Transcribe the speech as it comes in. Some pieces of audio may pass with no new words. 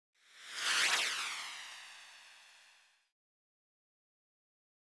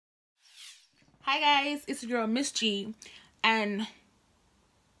Hi guys, it's your girl Miss G, and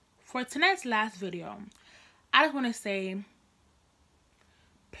for tonight's last video, I just want to say,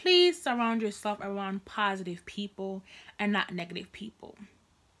 please surround yourself around positive people and not negative people.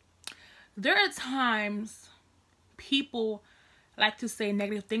 There are times people like to say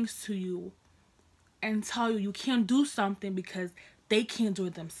negative things to you and tell you you can't do something because they can't do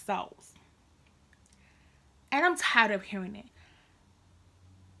it themselves. And I'm tired of hearing it.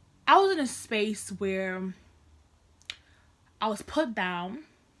 I was in a space where I was put down.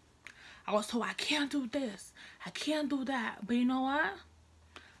 I was told I can't do this, I can't do that. But you know what?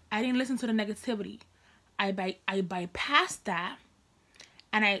 I didn't listen to the negativity. I bypassed that,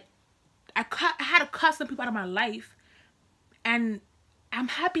 and I had to cut some people out of my life, and I'm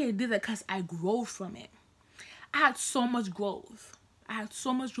happy I did that because I grew from it. I had so much growth. I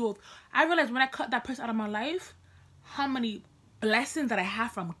realized when I cut that person out of my life, how many blessings that I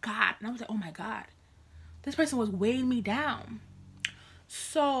have from God. And I was like, oh my God, this person was weighing me down.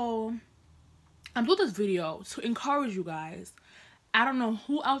 So I'm doing this video to encourage you guys. I don't know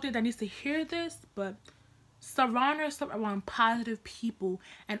who out there that needs to hear this, but surround yourself around positive people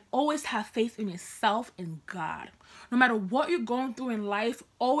and always have faith in yourself and God. No matter what you're going through in life,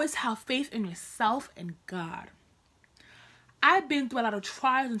 always have faith in yourself and God. I've been through a lot of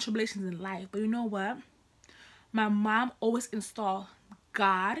trials and tribulations in life, but you know what? My mom always installed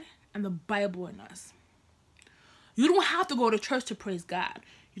God and the Bible in us. You don't have to go to church to praise God.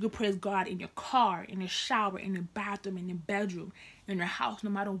 You can praise God in your car, in your shower, in your bathroom, in your bedroom, in your house, no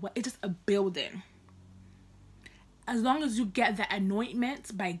matter what. It's just a building. As long as you get that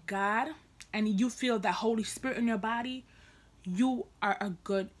anointment by God and you feel the Holy Spirit in your body, you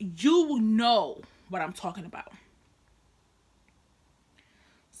will know what I'm talking about.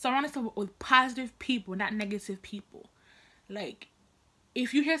 Surround yourself with positive people, not negative people. Like,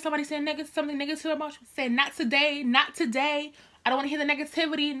 if you hear somebody saying something negative about you, say, not today, not today. I don't want to hear the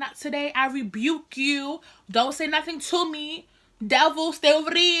negativity, not today. I rebuke you. Don't say nothing to me. Devil, stay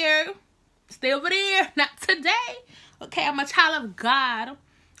over there. Stay over there. Not today. Okay, I'm a child of God.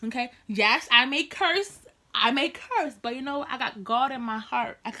 Okay, yes, I may curse. But you know what? I got God in my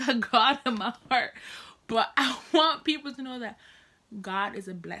heart. But I want people to know that God is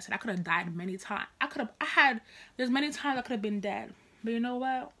a blessing. I could have died many times. There's many times I could have been dead. But you know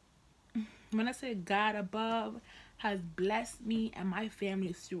what? When I say God above has blessed me and my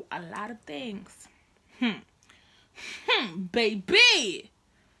family through a lot of things. Baby.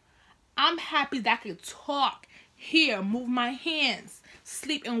 I'm happy that I could talk, hear, move my hands,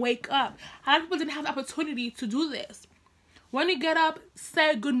 sleep and wake up. A lot of people didn't have the opportunity to do this. When you get up,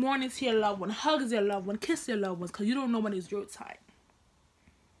 say good morning to your loved one, hug your loved one, kiss your loved ones, because you don't know when it's your time.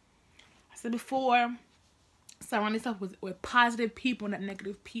 I said before, surround yourself with positive people, not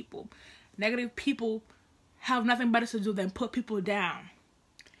negative people. Negative people have nothing better to do than put people down.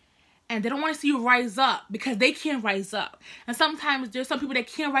 And they don't want to see you rise up because they can't rise up. And sometimes there's some people that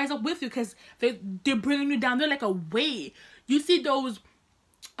can't rise up with you because they're bringing you down. They're like a weight. You see those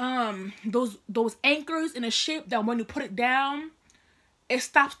anchors in a ship that when you put it down, it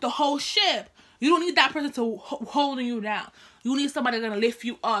stops the whole ship. You don't need that person to holding you down. You need somebody that's going to lift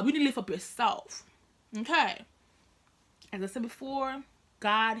you up. You need to lift up yourself. Okay. As I said before,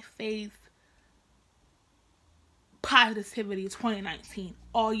 God, faith, positivity, 2019.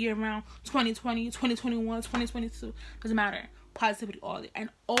 All year round, 2020, 2021, 2022. Doesn't matter. Positivity all day. And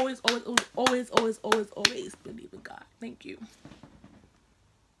always believe in God. Thank you.